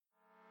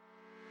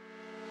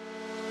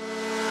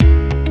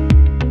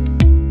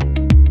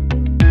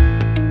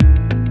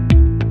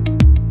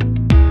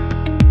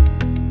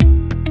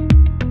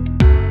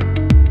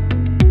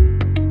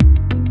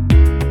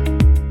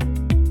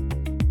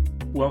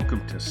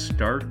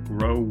Start,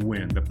 Grow,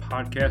 Win, the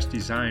podcast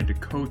designed to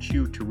coach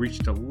you to reach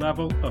the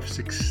level of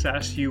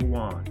success you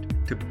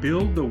want, to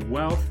build the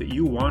wealth that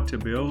you want to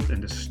build,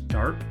 and to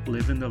start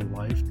living the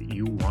life that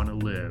you want to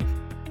live.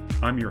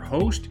 I'm your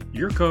host,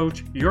 your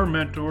coach, your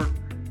mentor,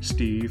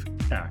 Steve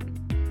Eck.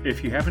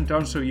 If you haven't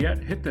done so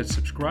yet, hit that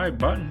subscribe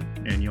button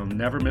and you'll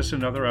never miss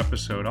another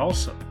episode.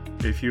 Also,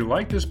 if you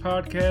like this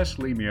podcast,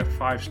 leave me a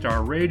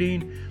 5-star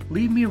rating,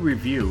 leave me a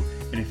review,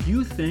 and if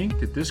you think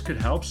that this could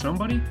help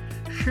somebody,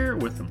 share it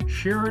with them.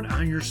 Share it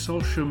on your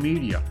social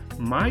media.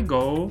 My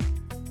goal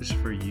is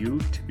for you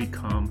to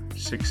become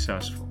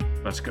successful.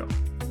 Let's go.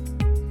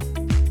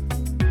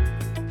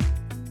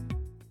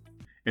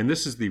 And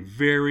this is the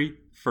very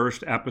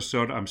first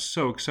episode. I'm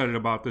so excited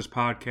about this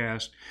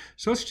podcast.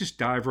 So let's just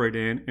dive right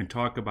in and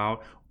talk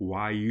about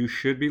why you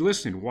should be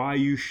listening, why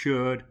you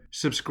should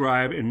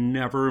subscribe and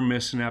never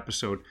miss an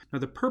episode. Now,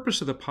 the purpose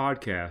of the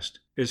podcast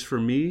is for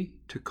me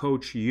to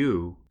coach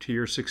you to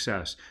your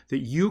success, that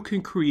you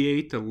can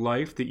create the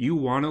life that you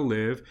want to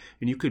live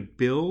and you could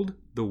build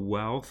the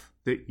wealth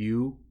that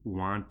you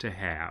want to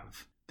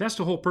have. That's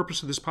the whole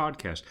purpose of this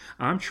podcast.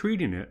 I'm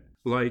treating it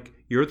like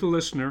you're the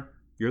listener,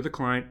 you're the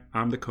client,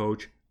 I'm the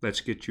coach. Let's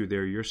get you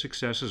there. Your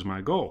success is my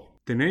goal.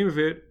 The name of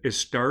it is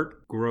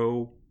Start,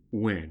 Grow,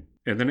 Win.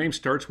 And the name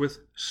starts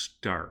with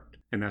start.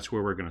 And that's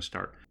where we're going to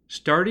start.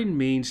 Starting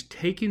means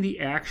taking the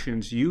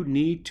actions you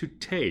need to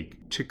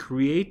take to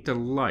create the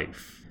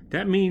life.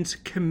 That means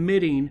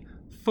committing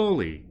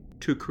fully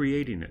to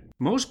creating it.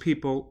 Most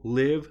people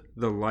live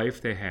the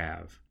life they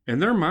have. In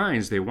their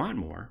minds, they want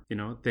more. You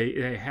know,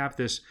 they have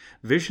this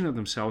vision of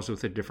themselves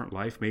with a different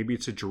life. Maybe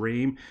it's a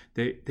dream.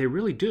 They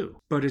really do.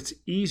 But it's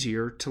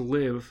easier to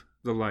live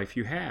the life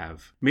you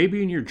have.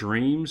 Maybe in your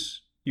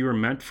dreams, you were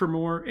meant for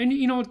more. And,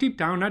 you know, deep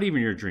down, not even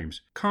your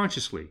dreams,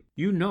 consciously,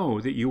 you know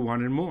that you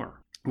wanted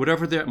more.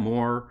 Whatever that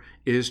more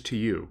is to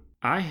you.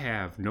 I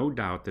have no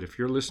doubt that if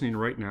you're listening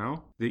right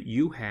now, that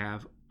you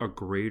have a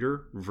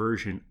greater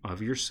version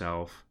of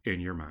yourself in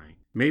your mind.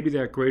 Maybe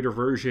that greater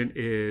version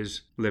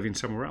is living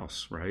somewhere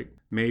else, right?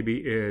 Maybe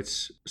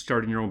it's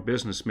starting your own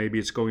business. Maybe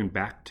it's going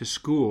back to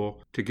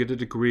school to get a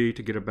degree,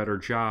 to get a better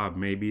job.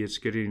 Maybe it's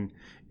getting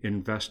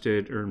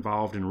invested or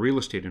involved in real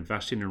estate,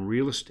 investing in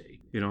real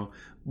estate, you know.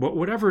 But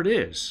whatever it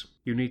is,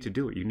 you need to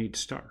do it. You need to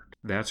start.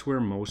 That's where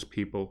most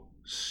people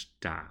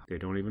stop. They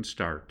don't even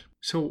start.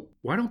 So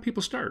why don't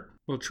people start?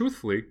 Well,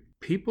 truthfully,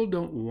 people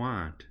don't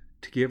want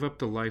to give up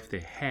the life they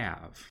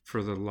have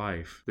for the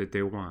life that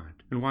they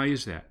want. And why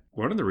is that?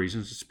 One of the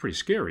reasons it's pretty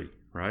scary,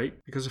 right?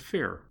 Because of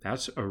fear.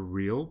 That's a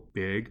real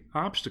big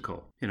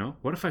obstacle. You know,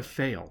 what if I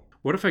fail?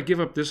 What if I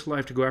give up this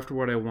life to go after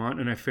what I want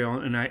and I fail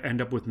and I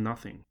end up with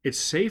nothing? It's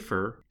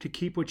safer to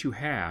keep what you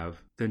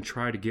have than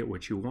try to get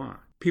what you want.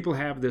 People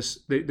have this,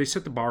 they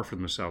set the bar for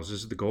themselves.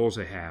 This is the goals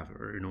they have,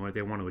 or, you know,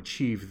 they want to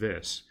achieve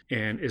this.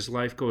 And as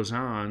life goes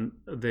on,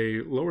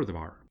 they lower the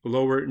bar,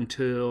 lower it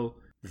until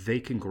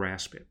they can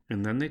grasp it.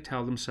 And then they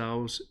tell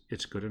themselves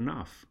it's good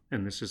enough.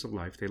 And this is the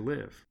life they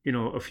live. You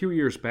know, a few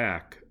years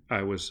back,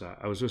 I was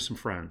with some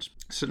friends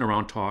sitting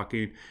around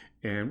talking,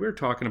 and we were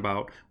talking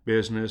about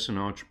business and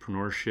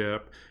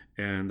entrepreneurship.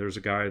 And there's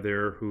a guy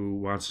there who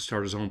wants to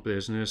start his own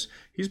business.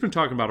 He's been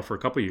talking about it for a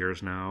couple of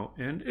years now.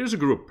 And it was a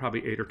group,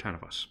 probably 8 or 10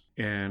 of us.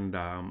 And,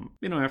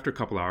 you know, after a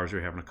couple of hours, we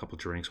were having a couple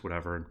of drinks,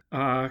 whatever,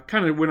 and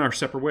kind of went our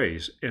separate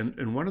ways.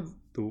 And one of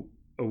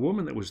a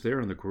woman that was there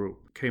in the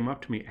group came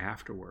up to me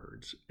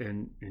afterwards.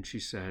 And she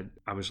said,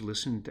 I was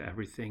listening to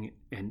everything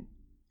and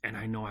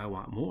I know I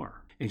want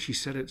more. And she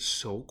said it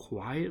so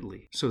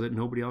quietly so that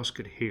nobody else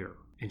could hear.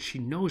 And she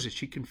knows it.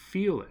 She can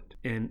feel it.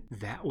 And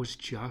that was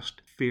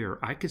just fear.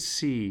 I could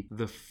see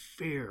the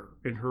fear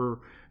in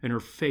her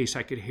face.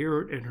 I could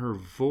hear it in her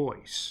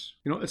voice.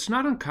 You know, it's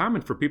not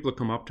uncommon for people to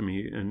come up to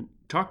me and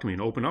talk to me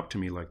and open up to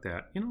me like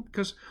that, you know,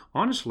 because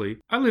honestly,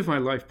 I live my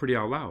life pretty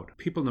out loud.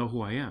 People know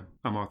who I am.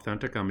 I'm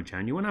authentic. I'm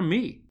genuine. I'm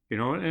me. You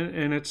know,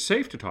 and it's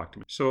safe to talk to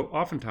me. So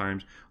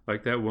oftentimes,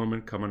 like that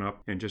woman coming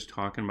up and just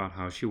talking about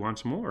how she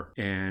wants more.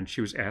 And she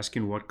was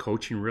asking what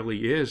coaching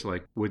really is.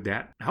 Like, would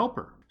that help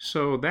her?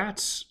 So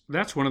that's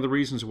one of the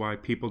reasons why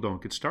people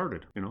don't get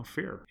started, you know,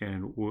 fear.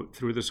 And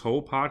through this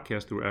whole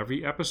podcast, through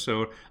every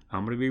episode,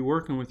 I'm going to be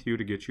working with you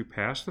to get you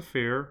past the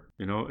fear,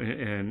 you know,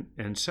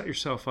 and set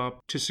yourself up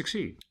to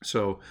succeed.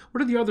 So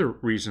what are the other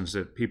reasons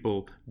that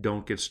people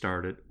don't get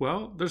started?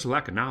 Well, there's a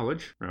lack of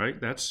knowledge,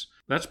 right? That's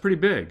pretty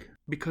big.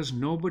 Because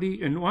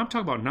nobody, and when I'm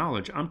talking about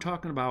knowledge, I'm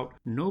talking about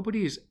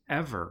nobody has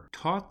ever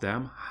taught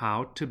them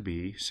how to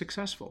be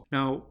successful.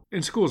 Now,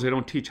 in schools, they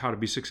don't teach how to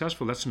be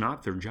successful. That's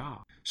not their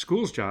job.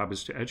 School's job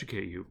is to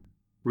educate you.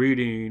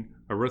 Reading,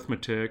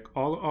 arithmetic,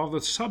 all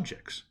the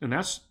subjects. And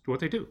that's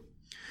what they do.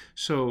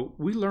 So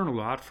we learn a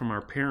lot from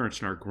our parents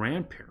and our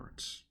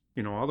grandparents.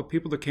 You know, all the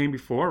people that came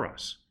before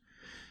us.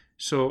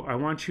 So I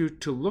want you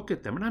to look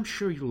at them, and I'm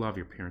sure you love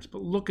your parents,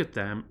 but look at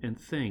them and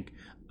think,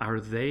 are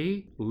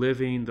they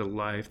living the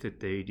life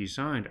that they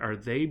designed? Are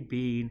they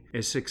being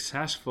as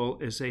successful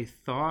as they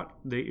thought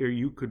they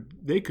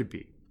could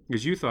be?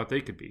 Because you thought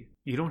they could be.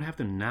 you don't have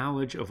the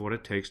knowledge of what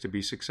it takes to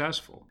be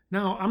successful.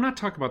 Now, I'm not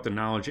talking about the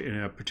knowledge in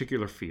a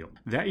particular field.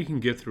 That you can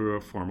get through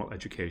a formal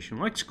education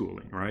like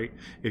schooling, right?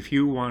 If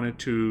you want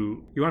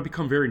to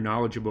become very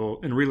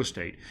knowledgeable in real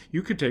estate,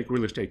 you could take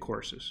real estate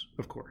courses,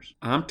 of course.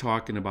 I'm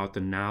talking about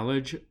the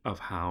knowledge of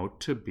how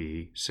to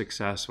be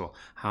successful,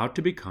 how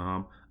to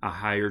become a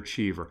higher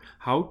achiever,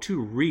 how to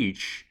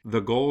reach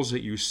the goals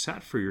that you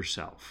set for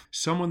yourself,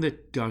 someone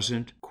that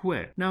doesn't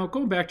quit. Now,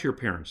 going back to your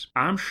parents,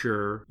 I'm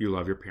sure you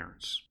love your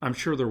parents. I'm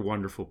sure they're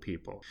wonderful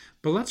people.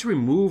 But let's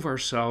remove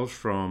ourselves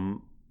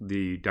from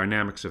the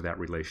dynamics of that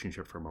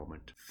relationship for a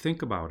moment.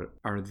 Think about it.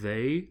 Are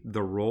they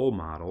the role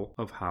model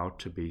of how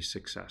to be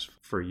successful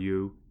for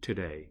you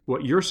today?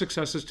 What your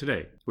success is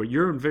today, what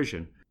you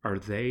envision, are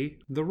they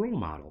the role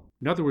model?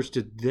 In other words,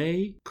 did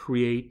they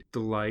create the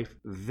life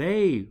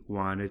they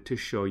wanted to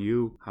show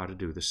you how to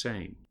do the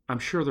same? I'm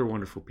sure they're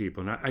wonderful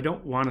people, and I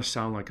don't want to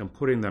sound like I'm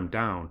putting them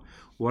down.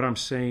 What I'm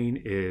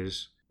saying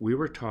is we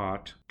were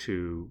taught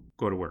to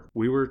go to work.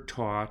 We were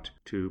taught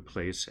to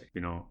play it safe.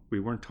 We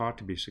weren't taught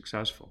to be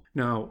successful.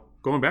 Now,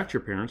 going back to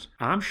your parents,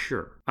 I'm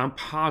sure, I'm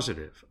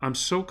positive, I'm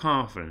so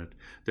confident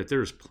that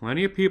there's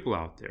plenty of people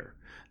out there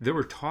that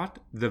were taught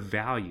the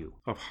value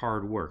of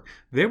hard work.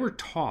 They were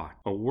taught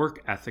a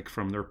work ethic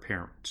from their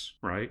parents,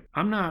 right?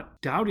 I'm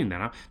not doubting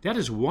that. That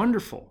is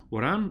wonderful.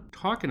 What I'm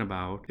talking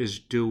about is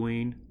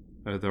doing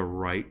the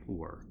right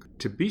work.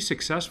 To be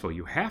successful,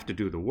 you have to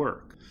do the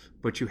work,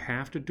 but you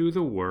have to do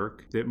the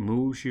work that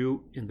moves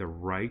you in the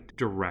right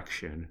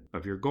direction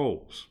of your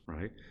goals,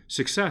 right?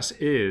 Success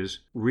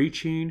is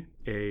reaching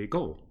a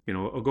goal.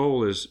 A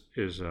goal is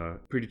a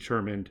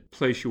predetermined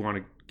place you want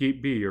to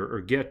be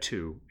or get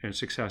to, and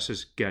success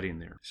is getting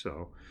there.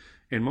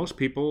 And most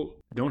people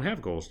don't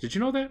have goals. Did you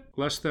know that?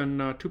 Less than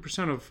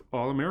 2% of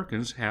all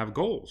Americans have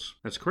goals.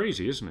 That's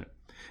crazy, isn't it?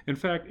 In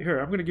fact, here,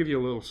 I'm going to give you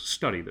a little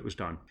study that was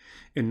done.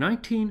 In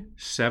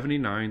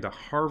 1979, the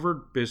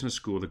Harvard Business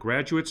School, the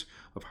graduates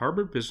of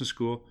Harvard Business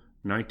School,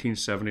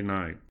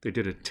 1979, they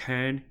did a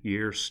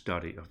 10-year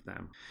study of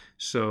them.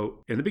 So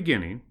in the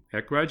beginning,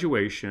 at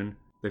graduation,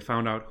 they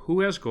found out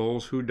who has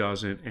goals, who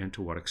doesn't, and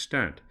to what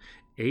extent.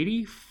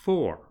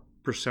 84%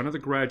 of the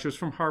graduates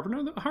from Harvard,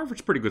 now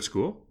Harvard's a pretty good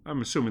school,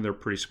 I'm assuming they're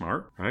pretty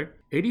smart, right?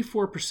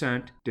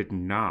 84% did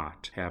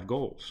not have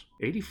goals.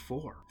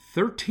 84.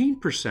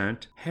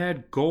 13%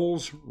 had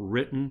goals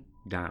written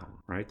down,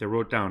 right? They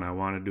wrote down, I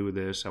want to do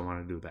this, I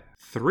want to do that.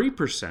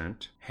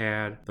 3%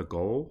 had the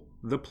goal,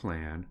 the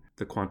plan,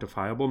 the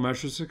quantifiable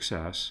measures of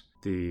success,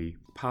 the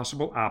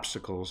possible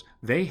obstacles.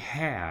 They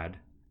had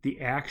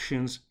the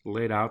actions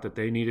laid out that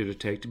they needed to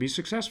take to be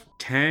successful.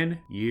 10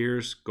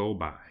 years go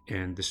by,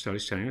 and the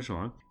study's 10 years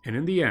long. And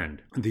in the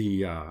end,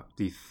 the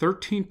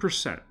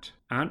 13%,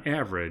 on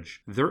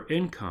average, their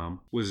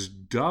income was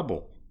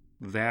double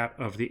that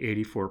of the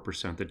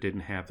 84% that didn't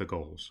have the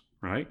goals,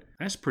 right?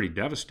 That's pretty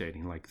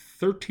devastating. Like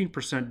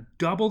 13%,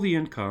 double the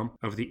income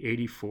of the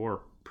 84%.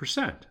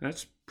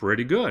 That's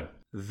pretty good.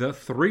 The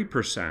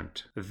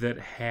 3% that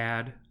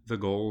had the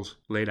goals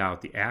laid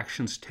out, the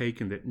actions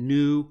taken, that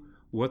knew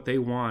what they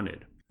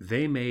wanted,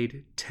 they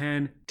made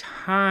 10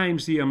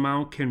 times the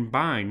amount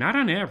combined, not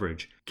on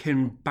average,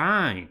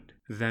 combined,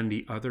 than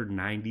the other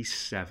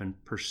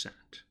 97%.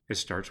 It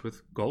starts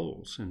with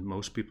goals, and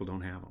most people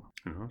don't have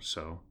them.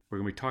 So we're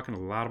going to be talking a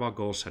lot about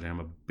goal setting. I'm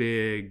a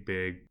big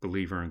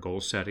believer in goal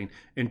setting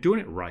and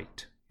doing it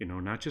right.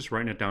 Not just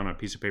writing it down on a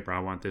piece of paper. I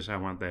want this, I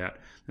want that.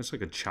 That's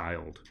like a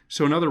child.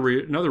 So another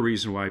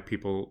reason why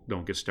people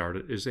don't get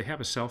started is they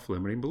have a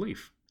self-limiting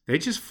belief. They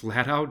just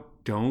flat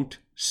out don't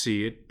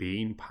see it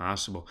being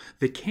possible.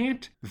 They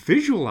can't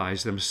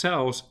visualize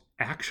themselves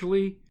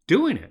actually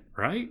doing it,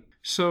 right?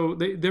 So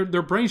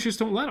their brains just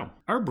don't let them.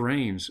 Our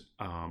brains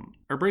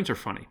are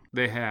funny.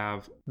 They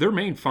have their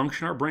main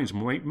function, our brain's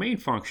main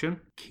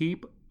function,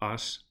 keep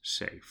us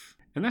safe.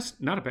 And that's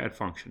not a bad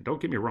function. Don't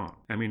get me wrong.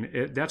 I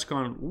mean, that's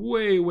gone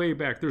way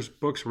back. There's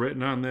books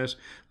written on this.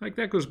 Like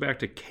that goes back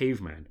to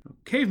cavemen.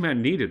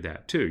 Cavemen needed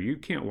that too. You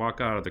can't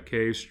walk out of the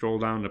cave, stroll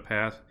down the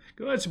path,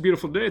 go, it's a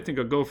beautiful day, I think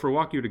I'll go for a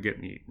walk, you'd have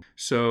getting eaten.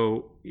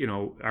 So,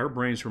 our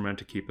brains were meant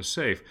to keep us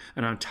safe.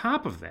 And on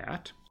top of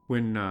that,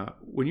 when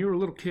you were a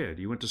little kid,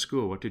 you went to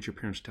school, what did your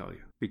parents tell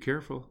you? Be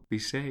careful, be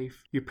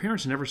safe. Your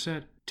parents never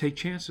said, take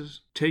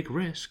chances, take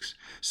risks.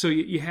 So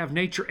you have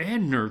nature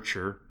and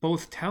nurture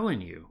both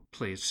telling you,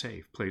 play it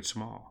safe, play it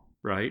small,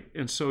 right?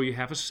 And so you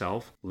have a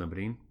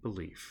self-limiting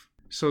belief.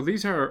 So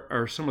these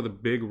are some of the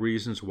big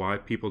reasons why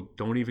people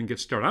don't even get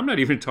started. I'm not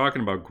even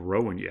talking about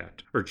growing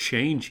yet or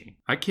changing.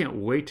 I can't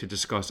wait to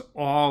discuss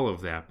all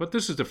of that. But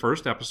this is the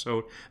first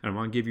episode, and I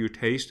want to give you a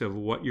taste of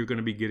what you're going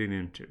to be getting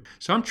into.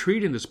 So I'm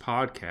treating this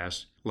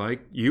podcast like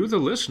you, the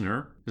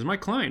listener, is my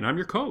client. I'm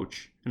your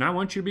coach, and I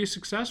want you to be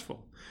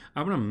successful.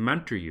 I'm going to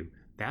mentor you.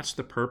 That's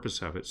the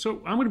purpose of it.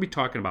 So I'm going to be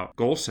talking about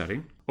goal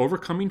setting,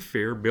 overcoming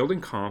fear,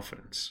 building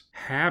confidence,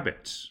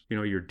 habits,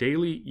 your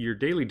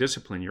daily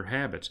discipline, your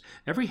habits.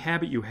 Every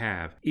habit you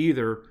have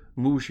either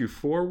moves you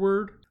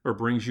forward or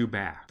brings you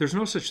back. There's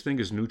no such thing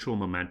as neutral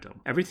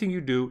momentum. Everything you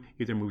do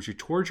either moves you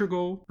towards your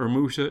goal or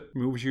moves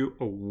you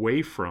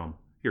away from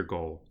your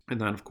goal. And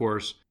then, of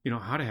course,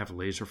 how to have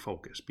laser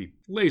focus. Be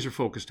laser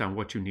focused on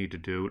what you need to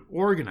do and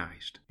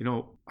organized.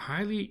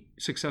 Highly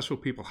successful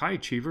people, high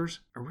achievers,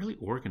 are really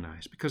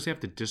organized because they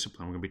have the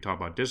discipline. We're going to be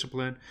talking about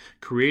discipline,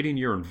 creating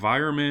your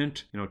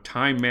environment,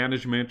 time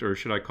management, or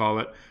should I call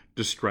it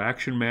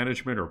distraction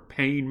management or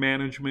pain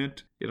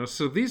management.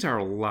 So these are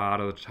a lot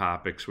of the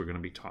topics we're going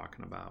to be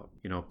talking about.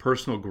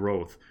 Personal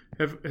growth.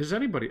 Has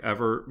anybody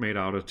ever made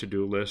out a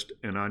to-do list,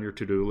 and on your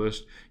to-do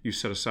list you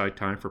set aside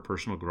time for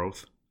personal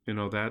growth?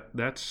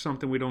 That's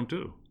something we don't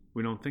do.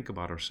 We don't think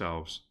about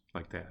ourselves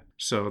like that.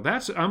 So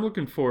I'm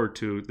looking forward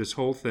to this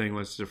whole thing.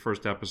 This is the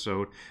first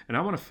episode, and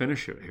I want to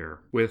finish it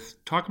here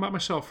with talking about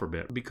myself for a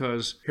bit,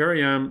 because here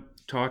I am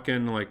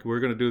talking like we're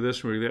going to do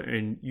this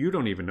and you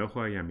don't even know who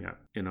I am yet.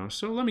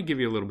 So let me give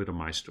you a little bit of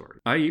my story.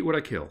 I eat what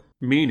I kill,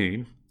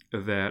 meaning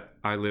that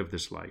I live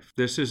this life.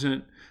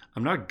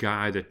 I'm not a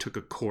guy that took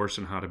a course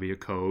on how to be a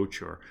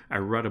coach, or I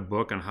read a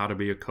book on how to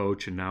be a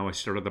coach and now I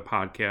started the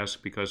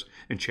podcast because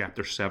in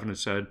chapter 7 it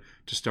said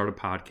to start a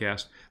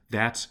podcast.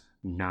 That's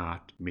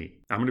not me.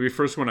 I'm going to be the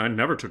first one. I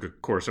never took a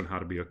course on how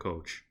to be a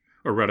coach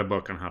or read a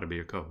book on how to be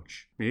a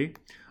coach. Me,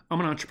 I'm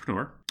an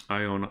entrepreneur.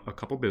 I own a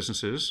couple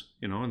businesses,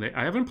 and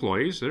I have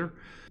employees. They're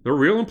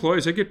real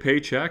employees. They get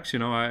paychecks.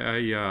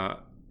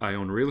 I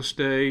own real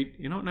estate,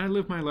 and I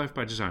live my life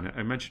by design.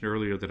 I mentioned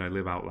earlier that I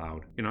live out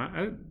loud.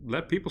 I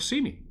let people see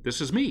me.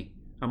 This is me.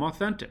 I'm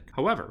authentic.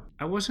 However,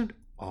 I wasn't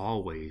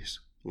always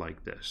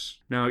like this.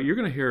 Now, you're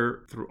going to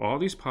hear through all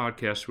these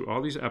podcasts, through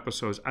all these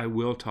episodes, I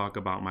will talk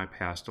about my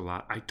past a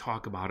lot. I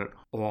talk about it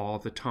all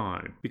the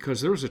time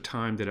because there was a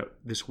time that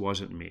this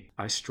wasn't me.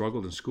 I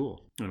struggled in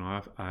school.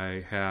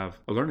 I have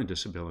a learning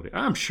disability.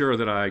 I'm sure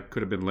that I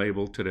could have been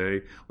labeled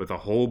today with a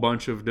whole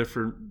bunch of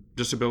different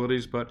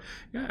disabilities, but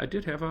yeah, I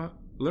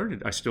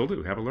still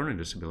do have a learning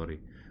disability.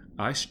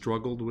 I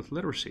struggled with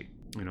literacy.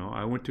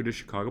 I went to the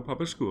Chicago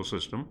public school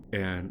system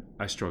and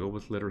I struggled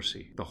with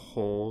literacy the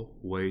whole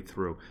way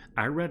through.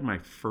 I read my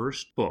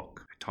first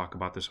book. I talk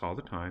about this all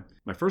the time.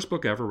 My first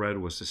book I ever read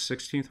was The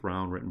 16th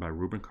Round, written by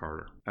Reuben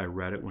Carter. I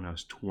read it when I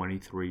was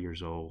 23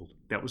 years old.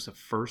 That was the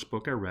first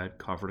book I read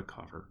cover to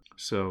cover.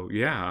 So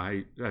yeah,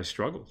 I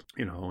struggled,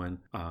 and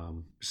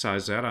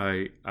besides that,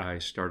 I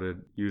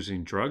started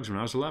using drugs when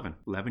I was 11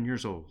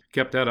 years old.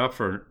 Kept that up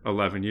for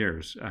 11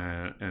 years.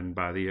 And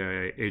by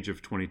the age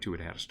of 22, it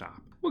had to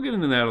stop. We'll get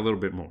into that a little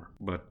bit more,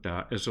 but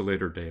as a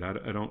later date.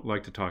 I don't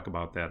like to talk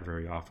about that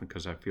very often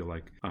because I feel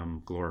like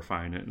I'm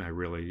glorifying it, and I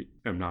really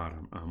am not.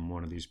 I'm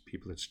one of these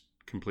people that's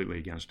completely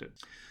against it.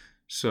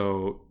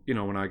 So,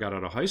 when I got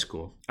out of high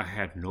school, I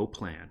had no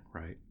plan,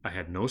 right? I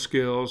had no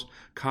skills.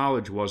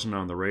 College wasn't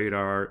on the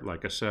radar.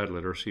 Like I said,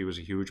 literacy was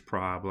a huge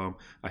problem.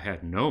 I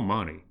had no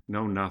money,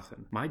 no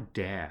nothing. My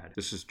dad,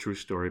 this is a true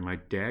story, my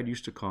dad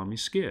used to call me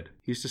Skid.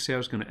 He used to say I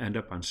was going to end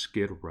up on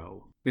Skid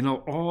Row.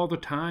 All the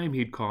time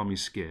he'd call me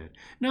Skid.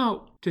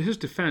 Now, to his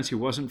defense, he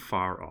wasn't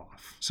far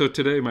off. So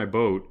today my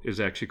boat is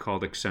actually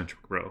called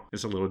Eccentric Row.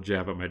 It's a little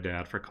jab at my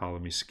dad for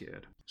calling me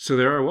Skid. So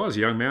there I was,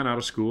 a young man out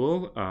of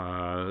school,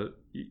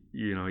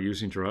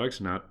 using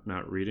drugs,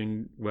 not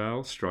reading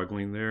well,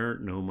 struggling there,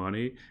 no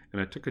money. And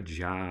I took a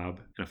job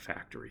in a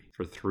factory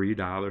for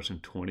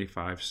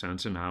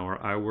 $3.25 an hour.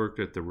 I worked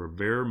at the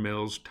Revere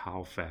Mills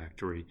Towel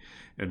Factory,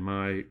 and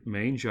my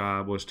main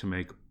job was to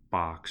make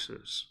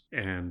boxes.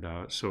 And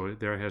so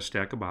there I had a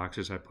stack of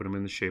boxes. I put them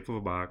in the shape of a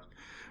box,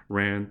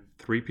 ran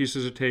 3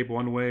 pieces of tape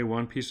one way,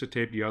 1 piece of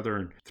tape the other,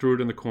 and threw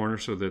it in the corner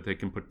so that they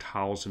can put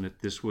towels in it.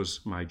 This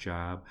was my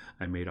job.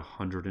 I made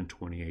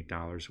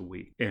 $128 a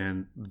week.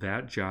 And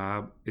that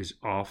job, as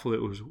awful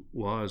it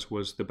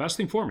was the best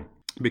thing for me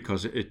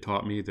because it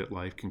taught me that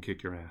life can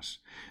kick your ass.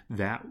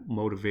 That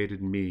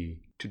motivated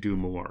me to do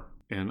more.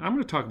 And I'm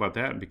going to talk about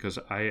that because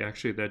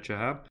at that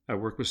job, I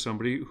worked with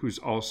somebody who's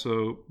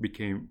also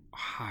became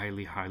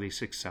highly, highly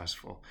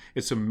successful.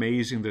 It's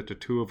amazing that the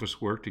two of us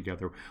worked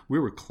together. We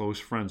were close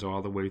friends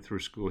all the way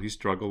through school. He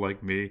struggled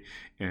like me.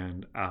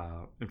 And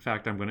in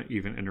fact, I'm going to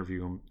even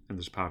interview him in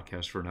this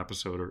podcast for an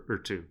episode or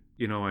two.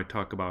 I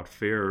talk about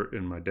fear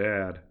in my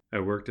dad. I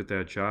worked at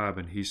that job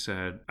and he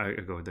said,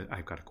 I've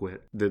got to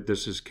quit.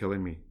 This is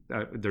killing me.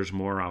 There's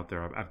more out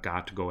there. I've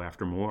got to go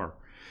after more.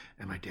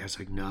 And my dad's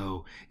like,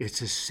 no,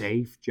 it's a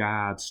safe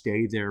job.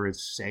 Stay there.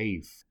 It's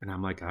safe. And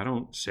I'm like,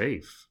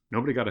 safe.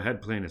 Nobody got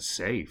ahead playing it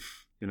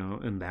safe.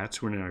 And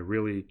that's when I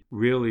really,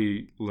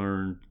 really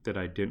learned that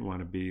I didn't want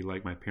to be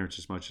like my parents.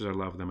 As much as I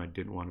love them, I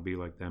didn't want to be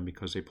like them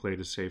because they played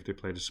it safe, they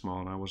played it small,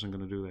 and I wasn't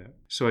going to do that.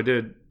 So I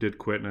did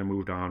quit, and I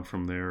moved on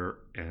from there.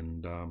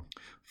 And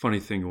funny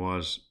thing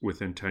was,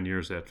 within 10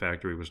 years, that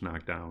factory was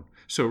knocked down.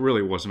 So it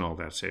really wasn't all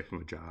that safe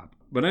of a job.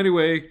 But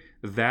anyway,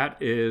 that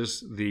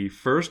is the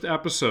first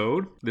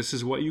episode. This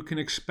is what you can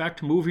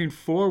expect moving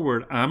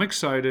forward. I'm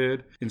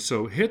excited. And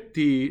so hit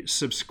the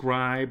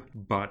subscribe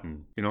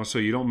button, so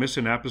you don't miss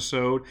an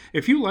episode.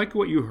 If you like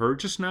what you heard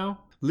just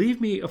now,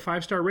 leave me a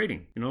 5-star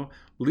rating.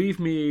 Leave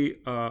me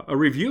a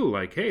review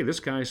like, hey, this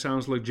guy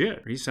sounds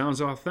legit. He sounds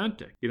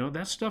authentic.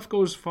 That stuff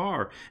goes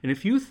far. And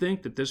if you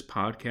think that this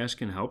podcast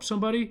can help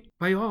somebody,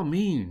 by all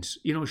means,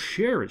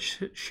 share it.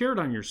 Share it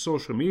on your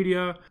social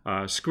media,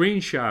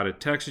 screenshot it,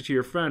 text it to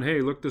your friend.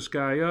 Hey, look this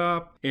guy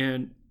up.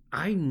 And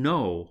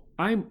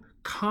I'm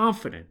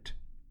confident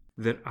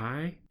that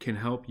I can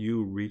help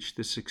you reach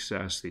the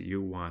success that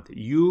you want, that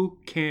you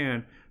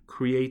can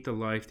create the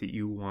life that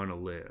you want to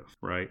live,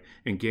 right?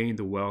 And gain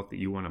the wealth that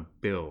you want to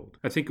build.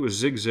 I think it was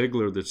Zig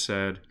Ziglar that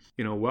said,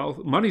 wealth,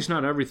 money's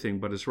not everything,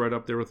 but it's right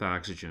up there with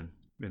oxygen,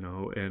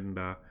 and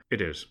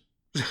it is.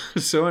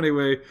 So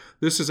anyway,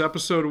 this is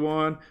episode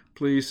 1.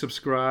 Please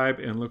subscribe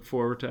and look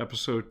forward to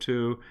episode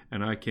 2.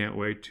 And I can't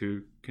wait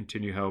to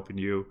continue helping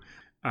you.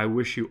 I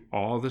wish you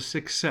all the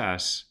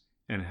success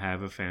and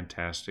have a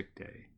fantastic day.